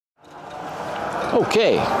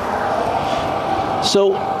Okay,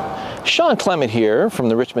 so Shawn Clement here from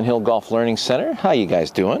the Richmond Hill Golf Learning Center. How you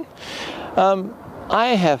guys doing?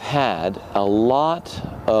 I have had a lot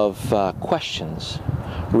of questions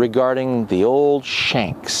regarding the old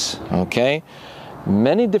Shanks, okay?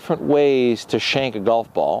 Many different ways to shank a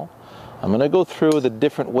golf ball. I'm going to go through the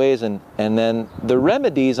different ways, and then the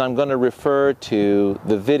remedies I'm going to refer to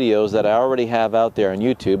the videos that I already have out there on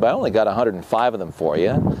YouTube. I only got 105 of them for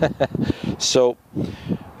you. So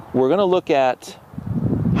we're going to look at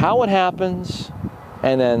how it happens,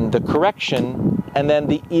 and then the correction, and then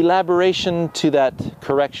the elaboration to that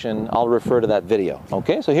correction. I'll refer to that video.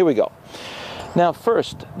 Okay, so here we go. Now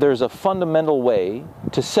first, there's a fundamental way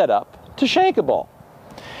to set up to shank a ball.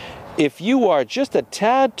 If you are just a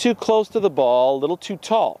tad too close to the ball, a little too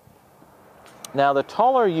tall. Now the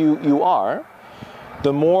taller you are,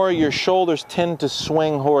 the more your shoulders tend to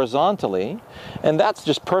swing horizontally, and that's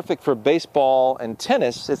just perfect for baseball and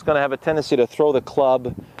tennis. It's going to have a tendency to throw the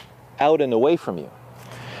club out and away from you.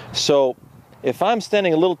 So if I'm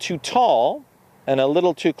standing a little too tall and a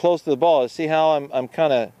little too close to the ball, see how I'm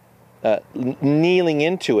kind of kneeling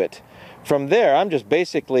into it. From there, I'm just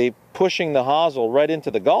basically pushing the hosel right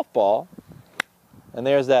into the golf ball, and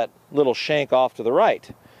there's that little shank off to the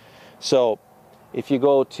right. So if you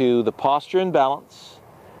go to the posture and balance,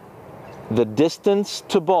 the distance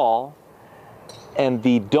to ball, and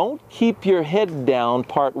the don't keep your head down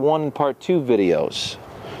part 1 and part 2 videos.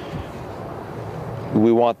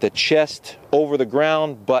 We want the chest over the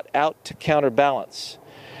ground, butt out to counterbalance.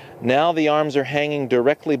 Now the arms are hanging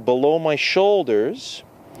directly below my shoulders.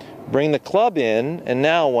 Bring the club in, and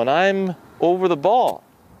now when I'm over the ball,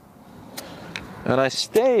 and I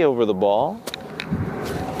stay over the ball,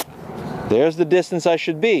 there's the distance I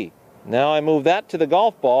should be. Now I move that to the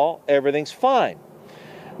golf ball, everything's fine.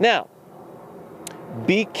 Now,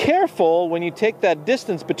 be careful when you take that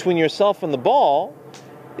distance between yourself and the ball.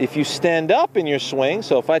 If you stand up in your swing,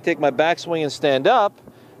 so if I take my backswing and stand up,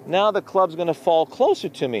 now the club's going to fall closer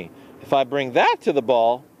to me. If I bring that to the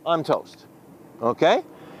ball, I'm toast. Okay?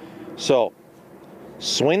 So,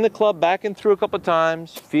 swing the club back and through a couple of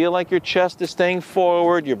times, feel like your chest is staying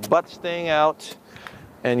forward, your butt's staying out,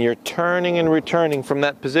 and you're turning and returning from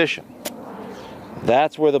that position.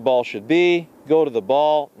 That's where the ball should be. Go to the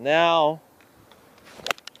ball. Now,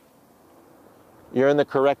 you're in the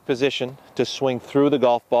correct position to swing through the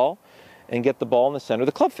golf ball and get the ball in the center of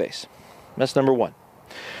the club face. That's number 1.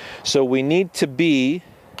 So we need to be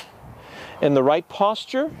in the right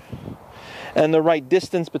posture and the right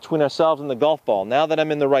distance between ourselves and the golf ball. Now that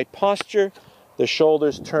I'm in the right posture, the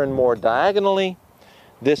shoulders turn more diagonally.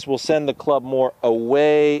 This will send the club more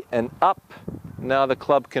away and up. Now the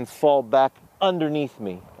club can fall back underneath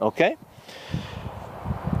me, okay?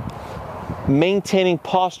 Maintaining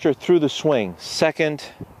posture through the swing. Second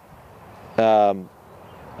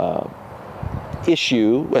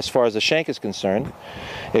issue as far as the shank is concerned.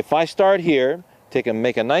 If I start here,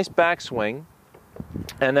 make a nice backswing,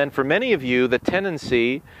 and then for many of you, the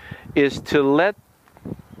tendency is to let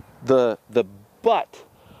the butt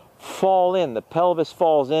fall in, the pelvis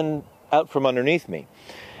falls in out from underneath me.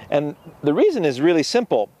 And the reason is really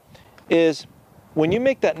simple, is when you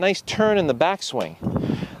make that nice turn in the backswing,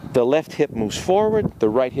 the left hip moves forward, the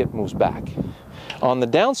right hip moves back. On the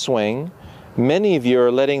downswing, many of you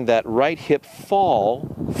are letting that right hip fall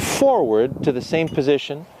forward to the same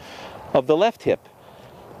position of the left hip.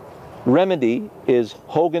 Remedy is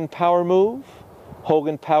Hogan power move,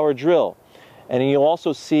 Hogan power drill. And you'll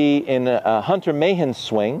also see in Hunter Mahan's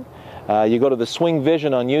swing, you go to the Swing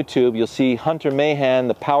Vision on YouTube, you'll see Hunter Mahan,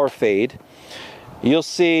 the power fade. You'll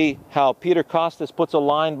see how Peter Costas puts a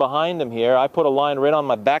line behind him here. I put a line right on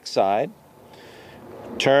my backside.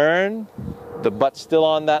 Turn, the butt still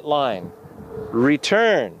on that line.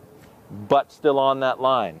 Return, butt still on that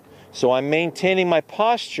line. So I'm maintaining my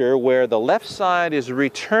posture where the left side is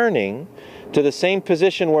returning to the same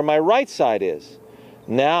position where my right side is.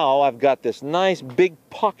 Now I've got this nice big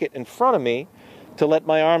pocket in front of me to let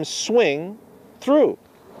my arms swing through.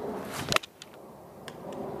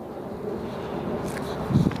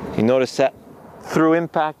 You notice that through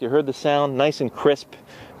impact, you heard the sound nice and crisp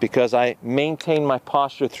because I maintain my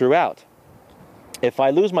posture throughout. If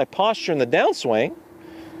I lose my posture in the downswing,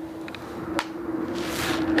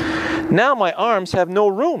 now my arms have no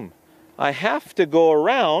room. I have to go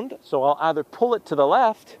around, so I'll either pull it to the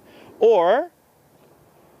left or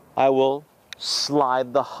I will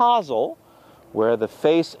slide the hosel where the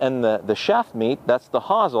face and the shaft meet. That's the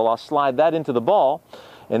hosel. I'll slide that into the ball,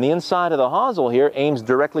 and the inside of the hosel here aims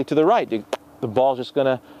directly to the right. The ball's just going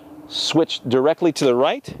to switch directly to the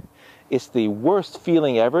right It's the worst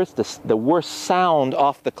feeling ever. It's the worst sound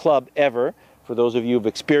off the club ever, for those of you who've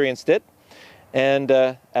experienced it, and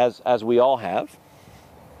as we all have.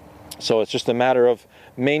 So it's just a matter of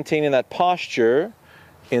maintaining that posture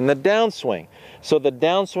in the downswing. So the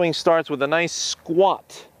downswing starts with a nice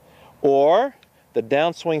squat, or the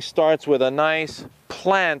downswing starts with a nice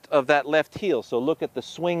plant of that left heel. So look at the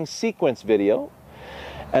swing sequence video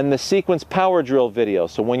and the sequence power drill video.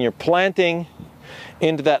 So when you're planting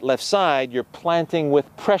into that left side, you're planting with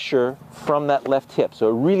pressure from that left hip. So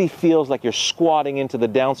it really feels like you're squatting into the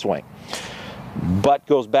downswing. Butt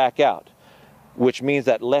goes back out, which means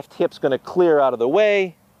that left hip's going to clear out of the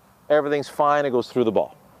way. Everything's fine. It goes through the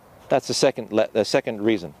ball. That's the second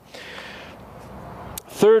reason.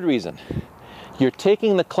 Third reason, you're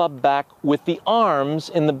taking the club back with the arms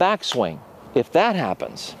in the backswing. If that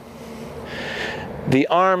happens, the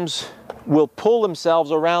arms will pull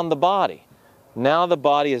themselves around the body. Now the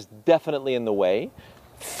body is definitely in the way,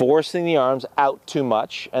 forcing the arms out too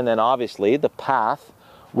much, and then obviously the path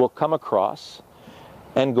will come across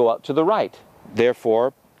and go out to the right,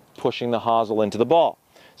 therefore pushing the hosel into the ball.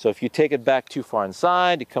 So if you take it back too far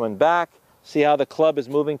inside, you're coming back, see how the club is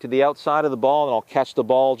moving to the outside of the ball, and I'll catch the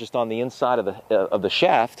ball just on the inside of the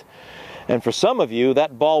shaft. And for some of you,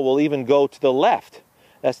 that ball will even go to the left.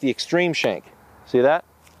 That's the extreme shank. See that?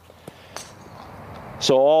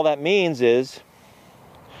 So all that means is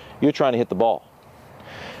you're trying to hit the ball.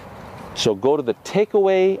 So go to the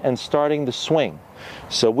takeaway and starting the swing.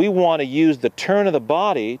 So we want to use the turn of the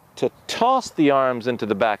body to toss the arms into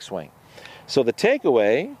the backswing. So the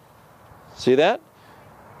takeaway, see that?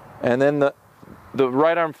 And then the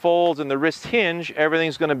right arm folds and the wrist hinge,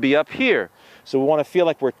 everything's going to be up here. So we want to feel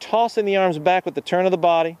like we're tossing the arms back with the turn of the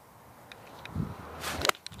body.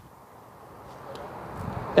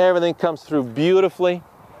 Everything comes through beautifully.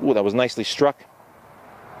 Ooh, that was nicely struck.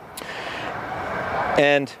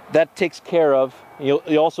 And that takes care of, you'll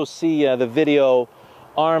also see the video,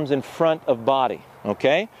 arms in front of body,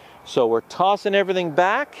 okay? So we're tossing everything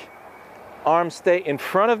back, arms stay in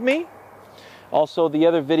front of me. Also, the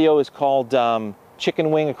other video is called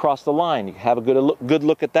chicken wing across the line. You have a good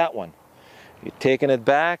look at that one. You're taking it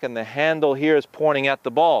back and the handle here is pointing at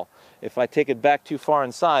the ball. If I take it back too far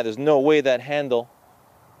inside, there's no way that handle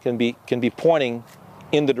can be pointing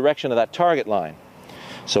in the direction of that target line.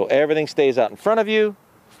 So everything stays out in front of you.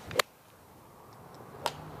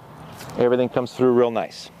 Everything comes through real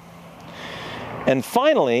nice. And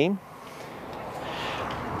finally,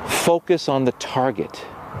 focus on the target,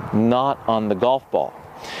 not on the golf ball.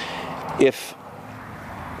 If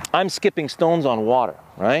I'm skipping stones on water,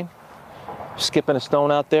 right? Skipping a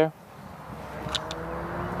stone out there.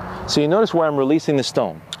 So you notice where I'm releasing the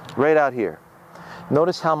stone, right out here.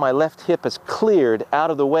 Notice how my left hip is cleared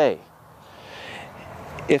out of the way.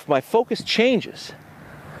 If my focus changes,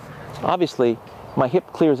 obviously my hip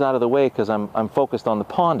clears out of the way because I'm focused on the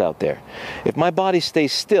pond out there. If my body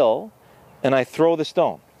stays still and I throw the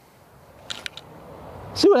stone,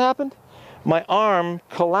 see what happened? My arm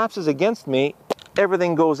collapses against me,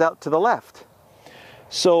 everything goes out to the left.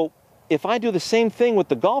 So if I do the same thing with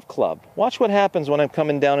the golf club, watch what happens when I'm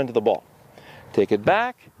coming down into the ball. Take it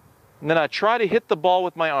back, and then I try to hit the ball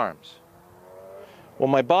with my arms. Well,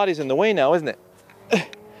 my body's in the way now, isn't it?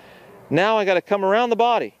 Now I got to come around the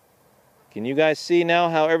body. Can you guys see now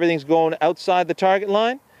how everything's going outside the target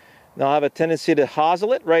line? Now I have a tendency to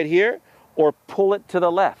hosel it right here or pull it to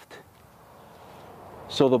the left.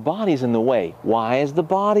 So the body's in the way. Why is the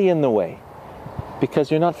body in the way?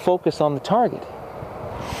 Because you're not focused on the target.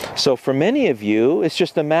 So for many of you, it's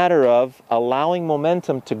just a matter of allowing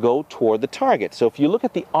momentum to go toward the target. So if you look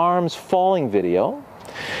at the arms falling video,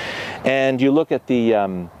 and you look at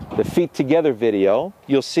the feet together video,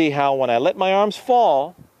 you'll see how when I let my arms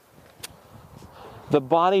fall, the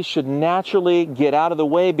body should naturally get out of the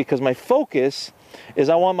way because my focus is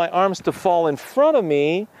I want my arms to fall in front of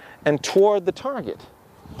me and toward the target.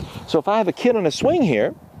 So if I have a kid on a swing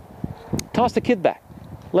here, toss the kid back,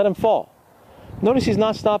 let him fall. Notice he's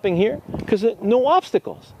not stopping here because no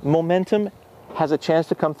obstacles. Momentum has a chance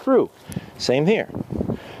to come through. Same here.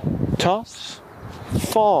 Toss,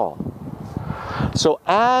 fall. So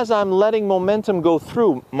as I'm letting momentum go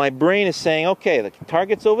through, my brain is saying, okay, the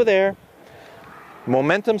target's over there.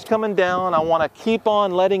 Momentum's coming down. I want to keep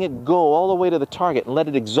on letting it go all the way to the target and let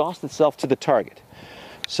it exhaust itself to the target.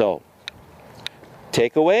 So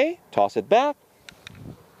take away, toss it back.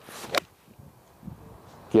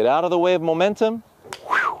 Get out of the way of momentum.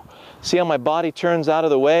 Whew. See how my body turns out of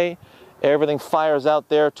the way? Everything fires out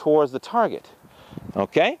there towards the target.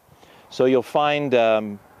 Okay? So you'll find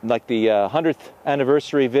like the 100th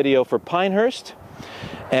anniversary video for Pinehurst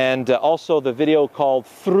and also the video called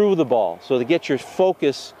Through the Ball. So to get your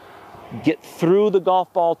focus, get through the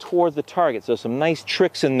golf ball toward the target. So some nice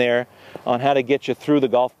tricks in there on how to get you through the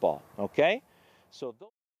golf ball, okay? So